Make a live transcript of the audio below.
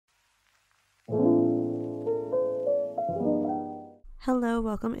Hello,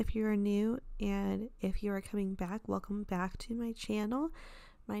 welcome if you are new, and if you are coming back, welcome back to my channel.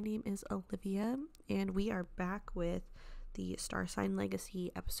 My name is Olivia, and we are back with the Star Sign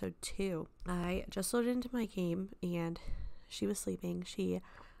Legacy episode 2. I just loaded into my game, and she was sleeping. She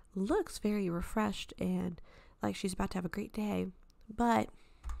looks very refreshed and like she's about to have a great day, but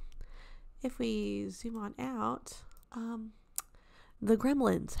if we zoom on out, the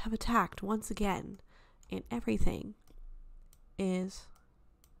gremlins have attacked once again, and everything is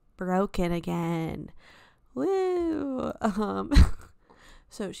broken again. Woo!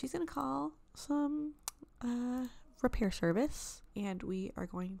 So she's gonna call some repair service, and we are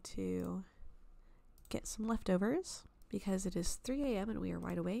going to get some leftovers because it is 3 a.m. and we are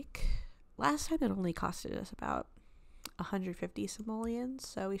wide awake. Last time it only costed us about 150 simoleons,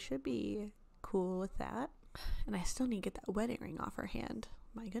 so we should be cool with that. And I still need to get that wedding ring off her hand.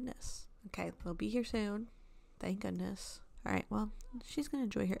 My goodness. Okay, they'll be here soon. Thank goodness. Alright, well, she's going to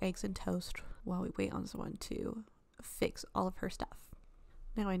enjoy her eggs and toast while we wait on someone to fix all of her stuff.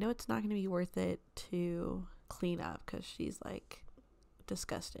 Now, I know it's not going to be worth it to clean up because she's, like,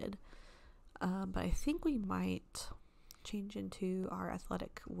 disgusted. But I think we might change into our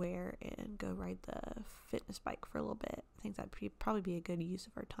athletic wear and go ride the fitness bike for a little bit. I think that'd probably be a good use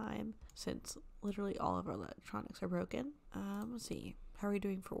of our time since literally all of our electronics are broken. Let's see. How are we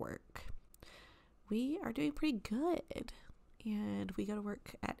doing for work? We are doing pretty good. And we go to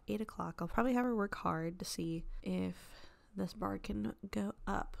work at 8 o'clock. I'll probably have her work hard to see if this bar can go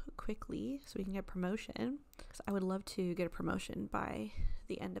up quickly so we can get promotion. Because I would love to get a promotion by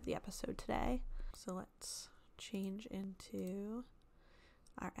the end of the episode today. So let's change into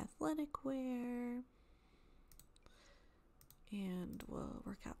our athletic wear. And we'll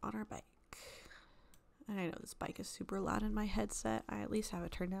work out on our bike. And I know this bike is super loud in my headset. I at least have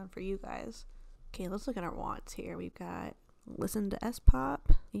it turned down for you guys. Okay, let's look at our wants here. We've got listen to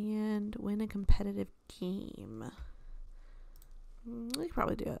S-pop and win a competitive game. We could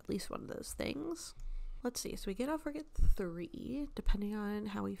probably do at least one of those things. Let's see. So we get off work at 3, depending on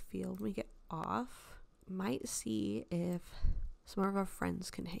how we feel when we get off. Might see if some of our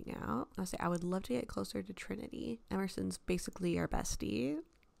friends can hang out. I'll say I would love to get closer to Trinity. Emerson's basically our bestie.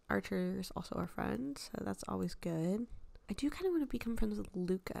 Archer's also our friend, so that's always good. I do kind of want to become friends with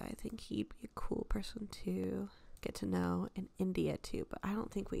Luca. I think he'd be a cool person to get to know, in India too, but I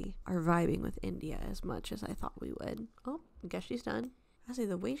don't think we are vibing with India as much as I thought we would. Oh, I guess she's done. I say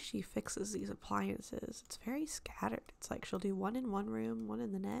the way she fixes these appliances, it's very scattered. It's like she'll do one in one room, one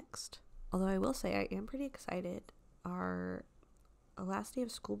in the next. Although I will say I am pretty excited. Our last day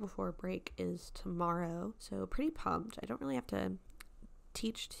of school before break is tomorrow, so pretty pumped. I don't really have to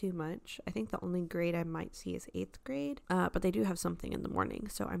teach too much. I think the only grade I might see is 8th grade, but they do have something in the morning,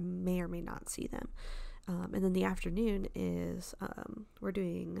 so I may or may not see them. And then the afternoon is we're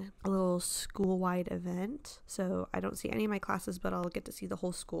doing a little school-wide event, so I don't see any of my classes, but I'll get to see the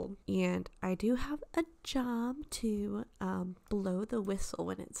whole school. And I do have a job to blow the whistle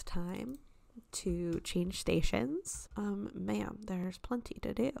when it's time to change stations. Ma'am, there's plenty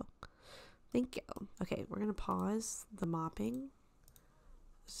to do. Thank you. Okay, we're gonna pause the mopping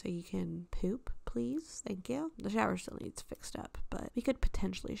so you can poop, please. Thank you. The shower still needs fixed up, but we could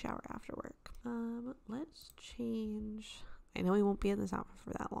potentially shower after work. Let's change. I know we won't be in this outfit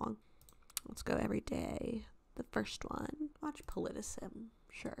for that long. Let's go every day. The first one. Watch Politisim.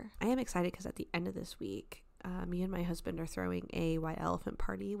 Sure. I am excited because at the end of this week, me and my husband are throwing a white elephant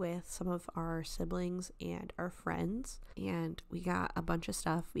party with some of our siblings and our friends, and we got a bunch of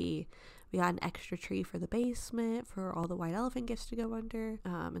stuff. We got an extra tree for the basement for all the white elephant gifts to go under,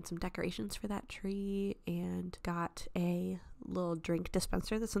 and some decorations for that tree, and got a little drink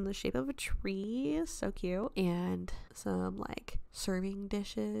dispenser that's in the shape of a tree. So cute. And some like serving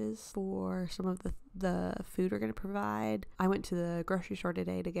dishes for some of the food we're going to provide. I went to the grocery store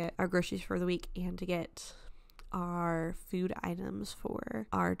today to get our groceries for the week and to get our food items for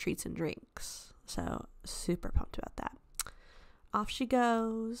our treats and drinks. So super pumped about that. Off she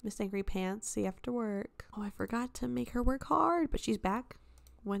goes. Miss Angry Pants, see you after work. Oh, I forgot to make her work hard, but she's back.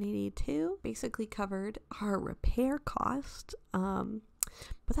 182 basically covered our repair cost,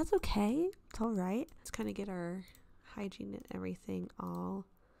 but that's okay. It's all right. Let's kind of get our hygiene and everything all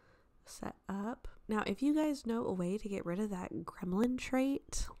set up. Now, if you guys know a way to get rid of that gremlin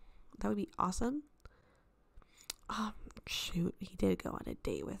trait, that would be awesome. Oh, shoot, he did go on a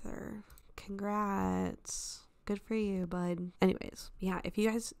date with her. Congrats. Good for you, bud. Anyways, yeah, if you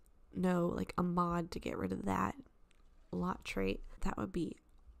guys know like a mod to get rid of that lot trait, that would be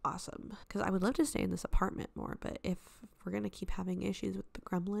awesome. Because I would love to stay in this apartment more, but if we're gonna keep having issues with the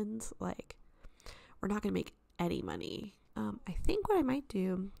gremlins, like we're not gonna make any money. I think what I might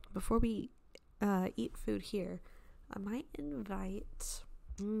do before we eat food here, I might invite,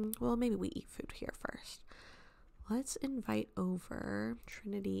 well, maybe we eat food here first. Let's invite over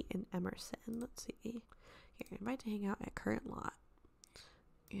Trinity and Emerson. Let's see. Here, invite to hang out at current lot.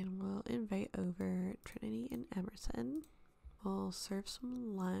 And we'll invite over Trinity and Emerson. We'll serve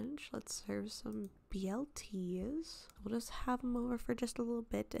some lunch. Let's serve some BLTs. We'll just have them over for just a little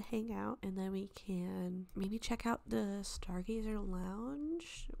bit to hang out. And then we can maybe check out the Stargazer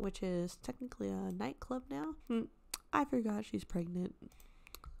Lounge, which is technically a nightclub now. I forgot she's pregnant.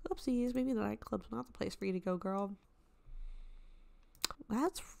 Oopsies, maybe the nightclub's not the place for you to go, girl.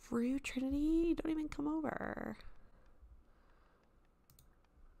 That's rude, Trinity. Don't even come over.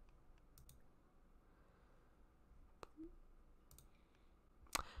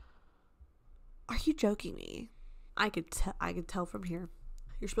 Are you joking me? I could tell from here.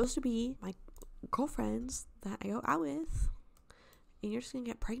 You're supposed to be my girlfriends that I go out with, and you're just gonna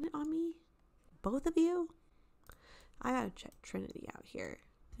get pregnant on me? Both of you? I gotta check Trinity out here.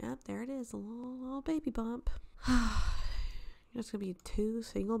 Yep, there it is, a little baby bump. You're just gonna be 2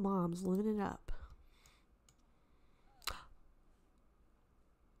 single moms living it up.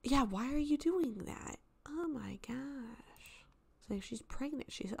 Yeah, why are you doing that? Oh my gosh. So she's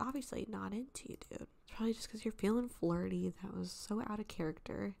pregnant. She's obviously not into you, dude. It's probably just because you're feeling flirty. That was so out of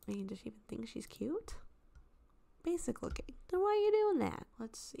character. I mean, does she even think she's cute? Basic looking. Then why are you doing that?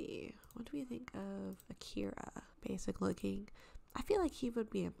 Let's see. What do we think of Akira? Basic looking. I feel like he would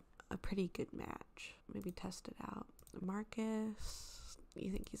be a pretty good match. Maybe test it out. Marcus.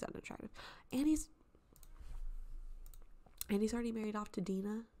 You think he's unattractive? And he's already married off to Dina.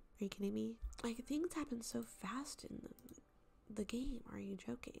 Are you kidding me? Like, things happen so fast in the game. Are you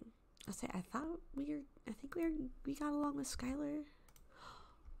joking? I think we got along with Skylar.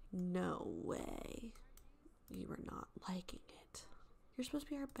 No way. You were not liking it. You're supposed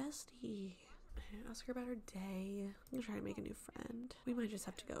to be our bestie. Ask her about her day. I'm gonna try to make a new friend. We might just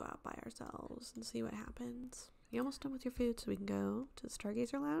have to go out by ourselves and see what happens. You almost done with your food so we can go to the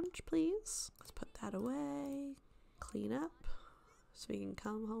Stargazer Lounge, please? Let's put that away. Clean up so we can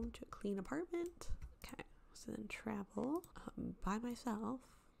come home to a clean apartment. Okay, so then travel by myself.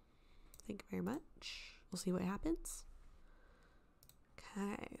 Thank you very much. We'll see what happens.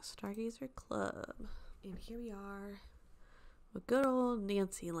 Okay, Stargazer Club. And here we are with good old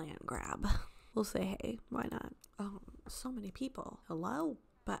Nancy land grab. We'll say hey, why not? Oh, so many people. Hello?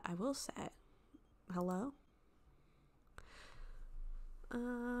 But I will say, hello?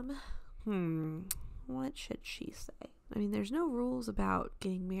 What should she say? I mean, there's no rules about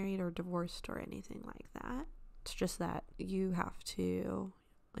getting married or divorced or anything like that. It's just that you have to,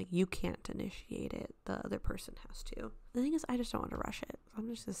 like, you can't initiate it. The other person has to. The thing is, I just don't want to rush it. I'm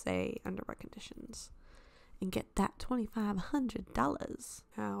just going to say under what conditions. And get that $2,500.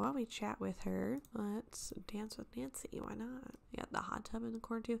 Now, while we chat with her, let's dance with Nancy. Why not? You got the hot tub in the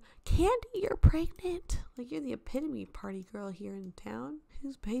corner too. Candy, you're pregnant. Like, you're the epitome party girl here in town.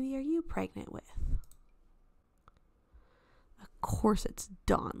 Whose baby are you pregnant with? Of course it's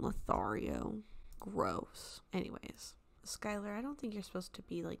Don Lothario. Gross. Anyways, Skylar, I don't think you're supposed to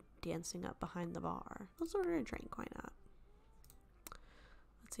be, like, dancing up behind the bar. Let's order a drink. Why not?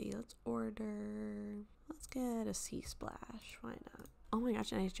 Let's see. Let's get a sea splash. Why not? Oh my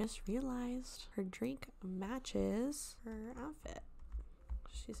gosh, and I just realized her drink matches her outfit.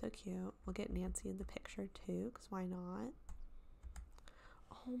 She's so cute. We'll get Nancy in the picture too, because why not?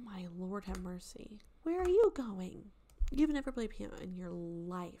 Oh my Lord have mercy. Where are you going? You've never played piano in your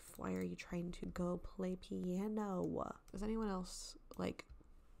life. Why are you trying to go play piano? Is anyone else, like,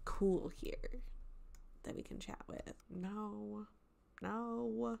 cool here that we can chat with? No.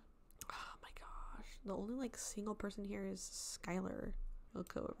 Oh my gosh. The only, like, single person here is Skylar. We'll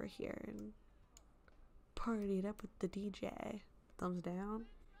go over here and party it up with the DJ. Thumbs down.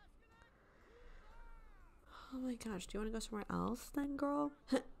 Oh my gosh. Do you want to go somewhere else then, girl?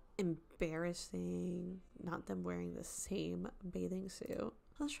 Embarrassing. Not them wearing the same bathing suit.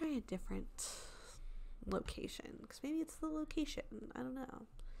 Let's try a different location. Because maybe it's the location. I don't know.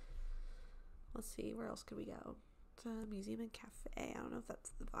 Let's see. Where else could we go? It's a museum and cafe. I don't know if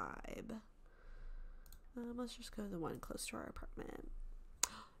that's the vibe. Let's just go to the one close to our apartment.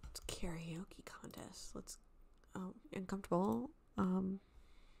 It's a karaoke contest. Let's... Oh, uncomfortable? No,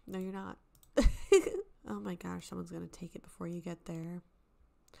 you're not. Oh my gosh, someone's gonna take it before you get there.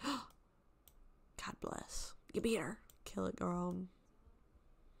 God bless. You beat her. Kill it, girl.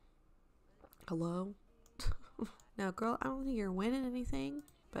 Hello? Now, girl, I don't think you're winning anything,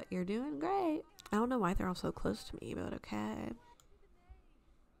 but you're doing great. I don't know why they're all so close to me, but okay.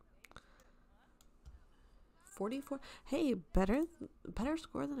 44. Hey, better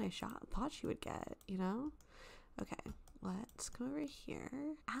score than I thought she would get, you know? Okay, let's come over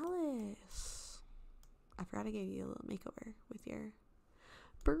here. Alice. I forgot I gave you a little makeover with your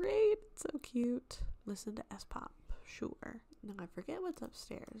braid. So cute. Listen to S-pop. Sure. Now I forget what's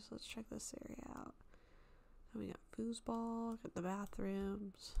upstairs. Let's check this area out. We got foosball, got the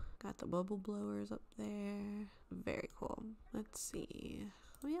bathrooms, got the bubble blowers up there. Very cool. Let's see.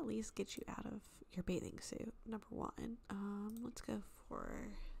 Let me at least get you out of your bathing suit, number one. Let's go for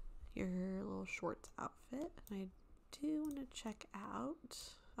your little shorts outfit. I do want to check out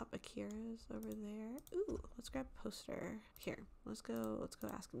Akira's over there. Ooh, let's grab a poster. Here, let's go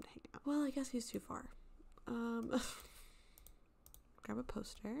ask him to hang out. Well, I guess he's too far. Grab a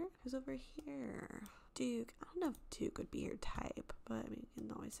poster. Who's over here? Duke. I don't know if Duke would be your type, but I mean, you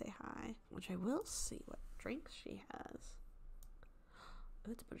can always say hi. Which I will see what drinks she has.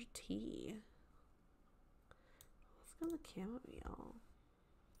 Oh, it's a bunch of tea. Let's go on the chamomile.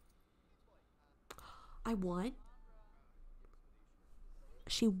 I won?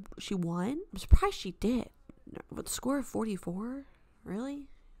 She won? I'm surprised she did. With a score of 44? Really?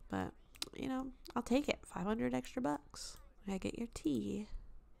 But, you know, I'll take it. 500 extra bucks. I get your tea.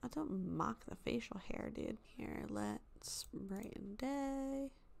 I don't mock the facial hair, dude. Here, let's brighten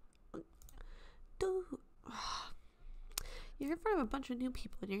day. Dude. You're in front of a bunch of new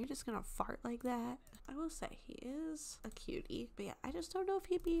people and you're just gonna fart like that? I will say, he is a cutie. But yeah, I just don't know if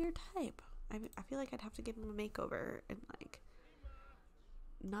he'd be your type. I feel like I'd have to give him a makeover and, like,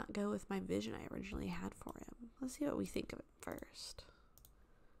 not go with my vision I originally had for him. Let's see what we think of it first.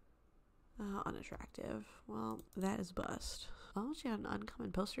 Unattractive. Well, that is bust. Oh, she got an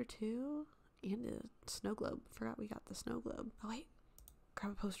uncommon poster too. And a snow globe. Forgot we got the snow globe. Oh wait,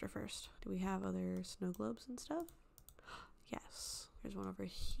 grab a poster first. Do we have other snow globes and stuff? Yes. There's one over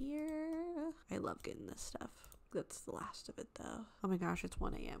here. I love getting this stuff. That's the last of it though. Oh my gosh, it's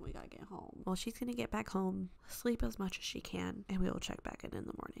 1 a.m. We gotta get home. Well, she's gonna get back home, sleep as much as she can, and we will check back in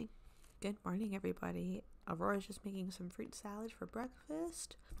the morning. Good morning, everybody. Aurora's just making some fruit salad for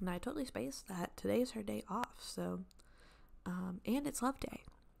breakfast. And I totally spaced that today's her day off, so, and it's love day.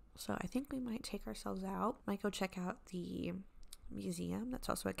 So I think we might take ourselves out. Might go check out the museum. That's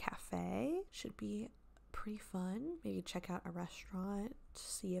also a cafe. Should be pretty fun. Maybe check out a restaurant,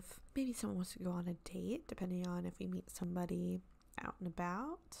 see if maybe someone wants to go on a date, depending on if we meet somebody out and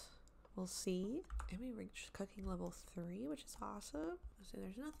about. We'll see. And we reached cooking level 3, which is awesome. So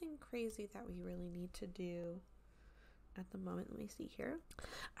there's nothing crazy that we really need to do at the moment. Let me see here.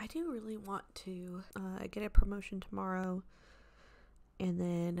 I do really want to get a promotion tomorrow and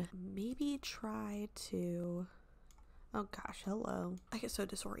then maybe try to, oh gosh, hello. I get so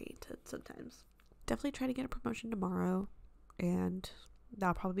disoriented sometimes. Definitely try to get a promotion tomorrow, and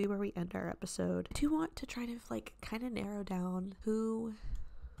that'll probably be where we end our episode. I do want to try to, like, kind of narrow down who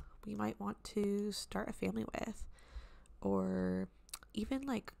we might want to start a family with, or even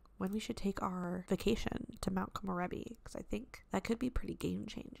like when we should take our vacation to Mount Komorebi, because I think that could be pretty game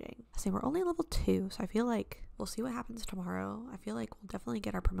changing. I say we're only level 2, so I feel like we'll see what happens tomorrow. I feel like we'll definitely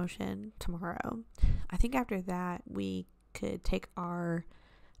get our promotion tomorrow. I think after that we could take our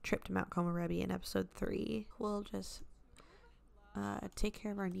trip to Mount Komorebi in episode 3. We'll just take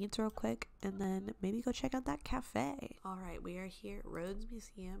care of our needs real quick and then maybe go check out that cafe. All right, we are here at Rhodes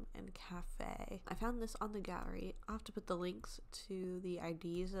Museum and Cafe. I found this on the gallery. I'll have to put the links to the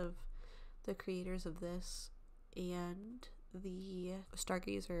IDs of the creators of this and the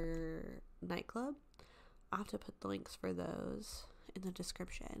Stargazer nightclub. I'll have to put the links for those in the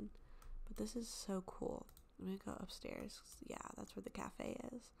description. But this is so cool. I'm gonna go upstairs. Yeah, that's where the cafe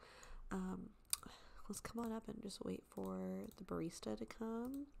is. Let's come on up and just wait for the barista to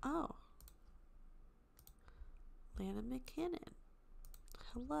come. Oh, Lana McKinnon.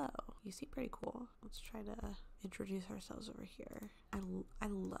 Hello. You seem pretty cool. Let's try to introduce ourselves over here. I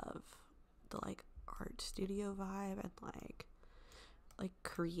love the, like, art studio vibe and like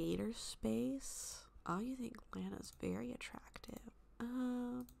creator space. Oh, you think Lana's very attractive.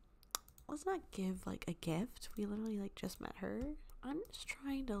 Let's not give, like, a gift. We literally, like, just met her. I'm just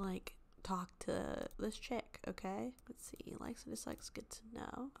trying to, like, talk to this chick, okay? Let's see. Likes and dislikes, good to know.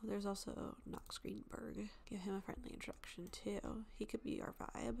 Oh, there's also Knox Greenberg. Give him a friendly introduction, too. He could be our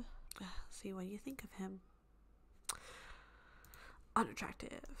vibe. Let's see, what do you think of him?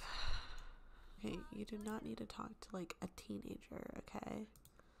 Unattractive. Okay, you do not need to talk to, like, a teenager, okay?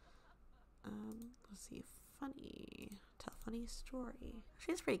 Let's see. Funny. Tell a funny story.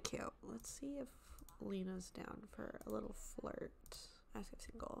 She's pretty cute. Let's see if Lena's down for a little flirt. Ask if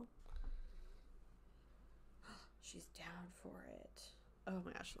single. She's down for it. Oh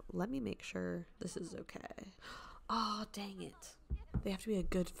my gosh, let me make sure this is okay. Oh, dang it. They have to be a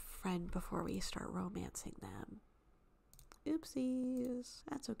good friend before we start romancing them. Oopsies.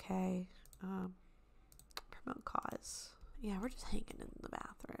 That's okay. Promote cause. Yeah, we're just hanging in the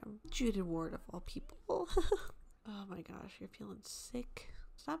bathroom. Judith Ward of all people. Oh my gosh, you're feeling sick.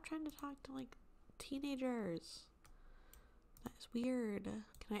 Stop trying to talk to like teenagers. That is weird.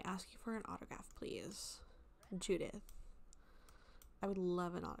 Can I ask you for an autograph, please? Judith. I would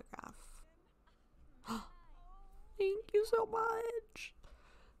love an autograph. Thank you so much.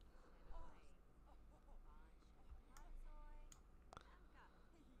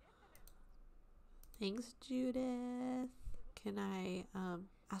 Thanks, Judith. Can I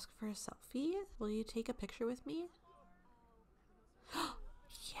ask for a selfie? Will you take a picture with me?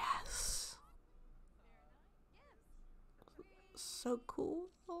 Yes. So cool.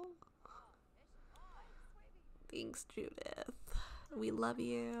 Thanks, Judith. We love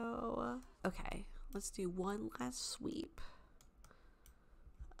you. Okay, let's do one last sweep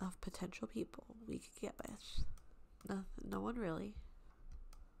of potential people we could get with. No one really.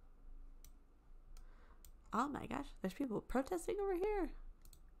 Oh my gosh, there's people protesting over here.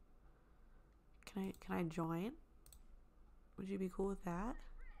 Can I join? Would you be cool with that?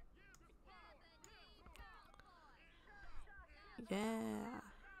 Yeah.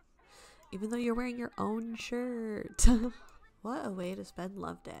 Even though you're wearing your own shirt. What a way to spend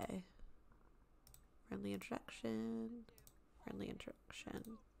Love Day. Friendly introduction. Friendly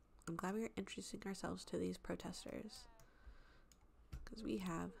introduction. I'm glad we are introducing ourselves to these protesters, because we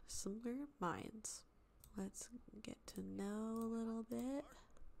have similar minds. Let's get to know a little bit.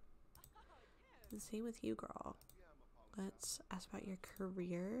 And same with you, girl. Let's ask about your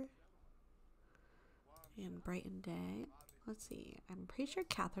career and Brighton Day. Let's see. I'm pretty sure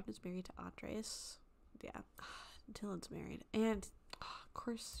Catherine is married to Andres. Yeah. Dylan's married. And of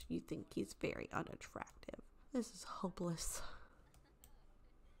course you think he's very unattractive. This is hopeless.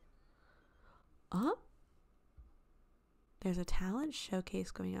 There's a talent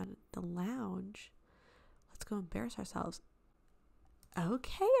showcase going on at the lounge. Let's go embarrass ourselves.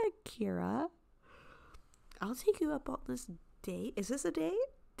 Okay, Akira. I'll take you up on this date. Is this a date?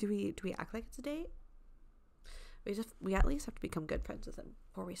 Do we act like it's a date? We at least have to become good friends with him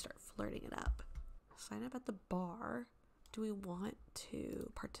before we start flirting it up. Sign up at the bar. Do we want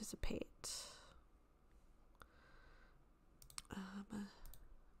to participate?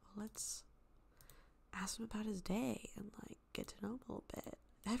 Let's ask him about his day and like get to know him a little bit.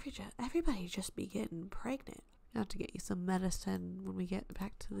 Everybody just be getting pregnant. I have to get you some medicine when we get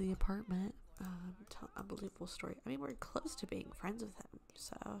back to the apartment. Tell an unbelievable story. I mean, we're close to being friends with him,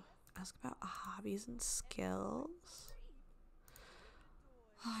 so ask about hobbies and skills.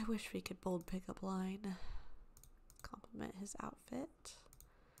 Oh, I wish we could bold pickup line. Compliment his outfit.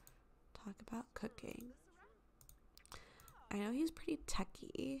 Talk about cooking. I know he's pretty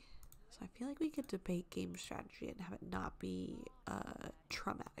techie, so I feel like we could debate game strategy and have it not be a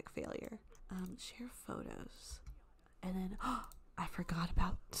traumatic failure. Share photos. And then, I forgot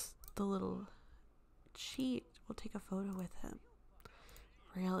about the little cheat. We'll take a photo with him.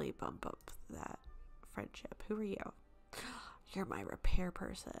 Really bump up that friendship. Who are you? You're my repair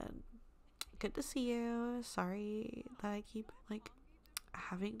person. Good to see you. Sorry that I keep like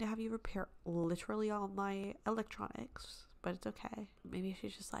having to have you repair literally all my electronics, but it's okay. Maybe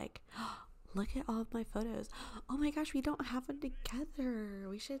she's just like, look at all of my photos. Oh my gosh, we don't have one together.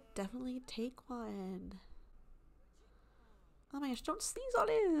 We should definitely take one. Oh my gosh, don't sneeze on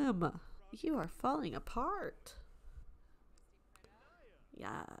him. You are falling apart.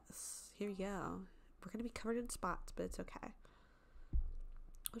 Yes, here we go. We're gonna be covered in spots, but it's okay.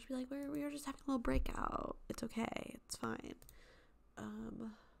 I'll just be like, we were just having a little breakout. It's okay. It's fine.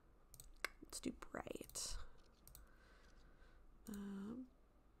 Let's do bright.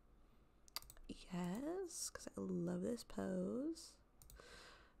 Yes, because I love this pose.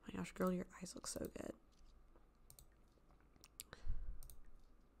 Oh my gosh, girl, your eyes look so good.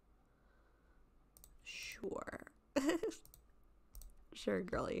 Sure. Sure,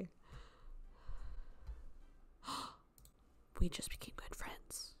 girly. We just became good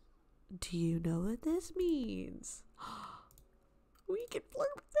friends. Do you know what this means? We can flirt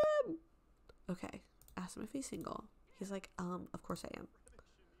with him. Okay, ask him if he's single. He's like, of course I am.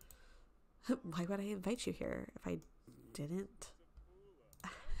 Why would I invite you here if I didn't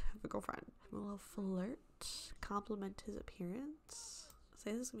have a girlfriend? A little flirt, compliment his appearance.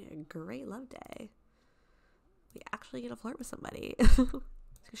 Say this is gonna be a great love day. We actually get to flirt with somebody.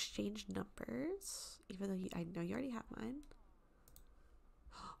 Exchange numbers, even though I know you already have mine.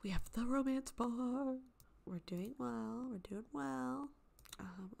 We have the romance bar. We're doing well. We're doing well.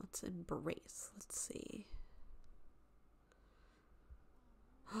 Let's embrace. Let's see.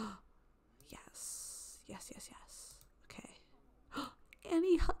 Yes. Yes, yes, yes. Okay. And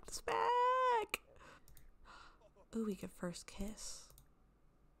he hugged us back. Ooh, we get first kiss.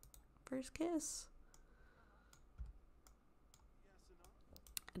 First kiss.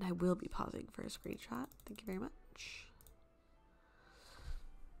 And I will be pausing for a screenshot. Thank you very much.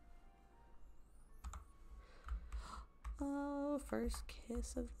 Oh, first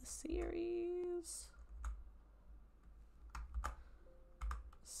kiss of the series.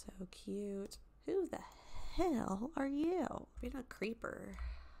 So cute. Who the hell are you? Being a creeper.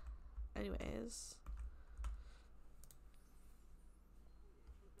 Anyways.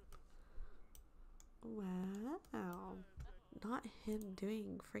 Wow. Not him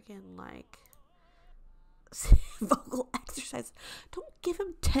doing freaking like vocal exercise. Don't give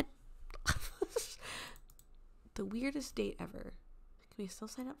him 10. The weirdest date ever. Can we still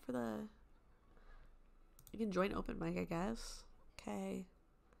sign up for the... You can join open mic, I guess. Okay.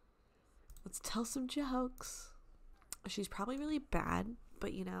 Let's tell some jokes. She's probably really bad,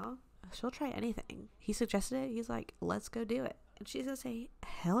 but you know, she'll try anything. He suggested it. He's like, let's go do it. And she's gonna say,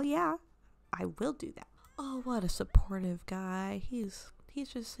 hell yeah, I will do that. Oh, what a supportive guy. He's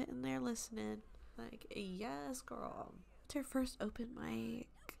just sitting there listening. Like, yes, girl. It's her first open mic.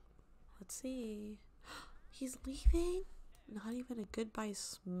 Let's see. He's leaving? Not even a goodbye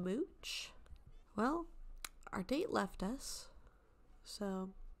smooch? Well, our date left us. So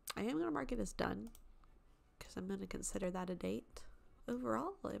I am going to mark it as done. Because I'm going to consider that a date.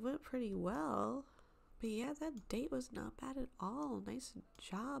 Overall, it went pretty well. But yeah, that date was not bad at all. Nice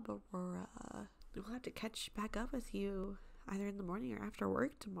job, Aurora. We'll have to catch back up with you either in the morning or after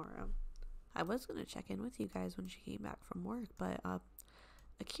work tomorrow. I was going to check in with you guys when she came back from work, but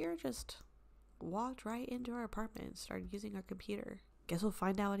Akira just walked right into our apartment and started using our computer. Guess we'll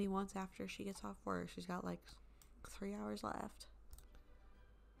find out what he wants after she gets off work. She's got like 3 hours left.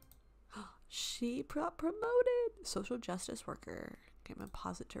 She got promoted. Social justice worker. Okay, I'm going to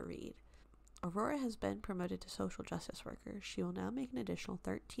pause it to read. Aurora has been promoted to social justice worker. She will now make an additional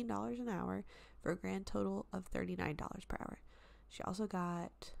 $13 an hour for a grand total of $39 per hour. She also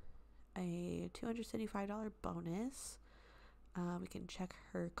got a $275 bonus. We can check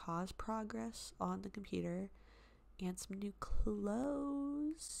her cause progress on the computer and some new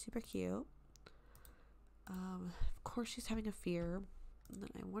clothes. Super cute. Of course she's having a fear. And then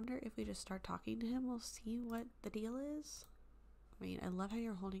I wonder if we just start talking to him, we'll see what the deal is. I mean, I love how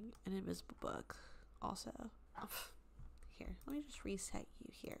you're holding an invisible book also. Here, let me just reset you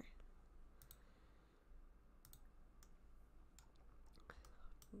here.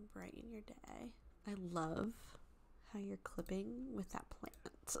 Brighten your day. I love how you're clipping with that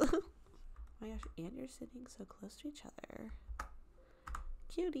plant. Oh my gosh, and you're sitting so close to each other.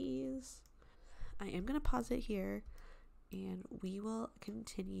 Cuties. I am going to pause it here and we will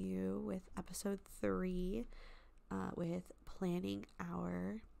continue with episode 3 with planning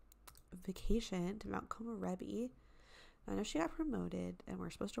our vacation to Mount Komorebi. I know she got promoted and we're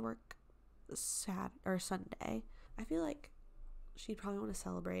supposed to work Sunday. I feel like she'd probably want to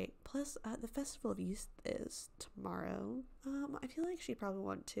celebrate. Plus, the Festival of Youth is tomorrow. I feel like she'd probably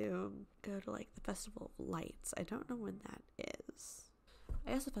want to go to like the Festival of Lights. I don't know when that is.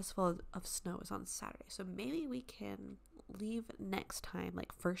 I guess the Festival of Snow is on Saturday. So maybe we can leave next time,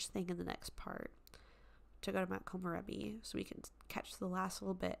 like first thing in the next part, to go to Mount Komorebi so we can catch the last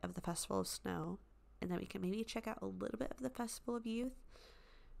little bit of the Festival of Snow. And then we can maybe check out a little bit of the Festival of Youth.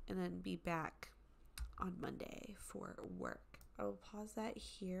 And then be back on Monday for work. I will pause that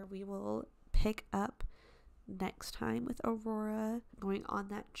here. We will pick up next time with Aurora going on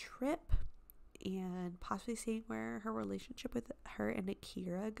that trip and possibly seeing where her relationship with her and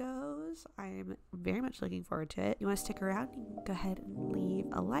Akira goes. I'm very much looking forward to it. You want to stick around? You can go ahead and leave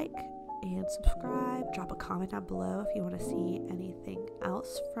a like and subscribe. Drop a comment down below if you want to see anything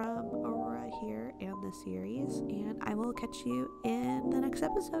else from Aurora here and the series. And I will catch you in the next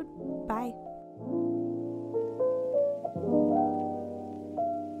episode. Bye.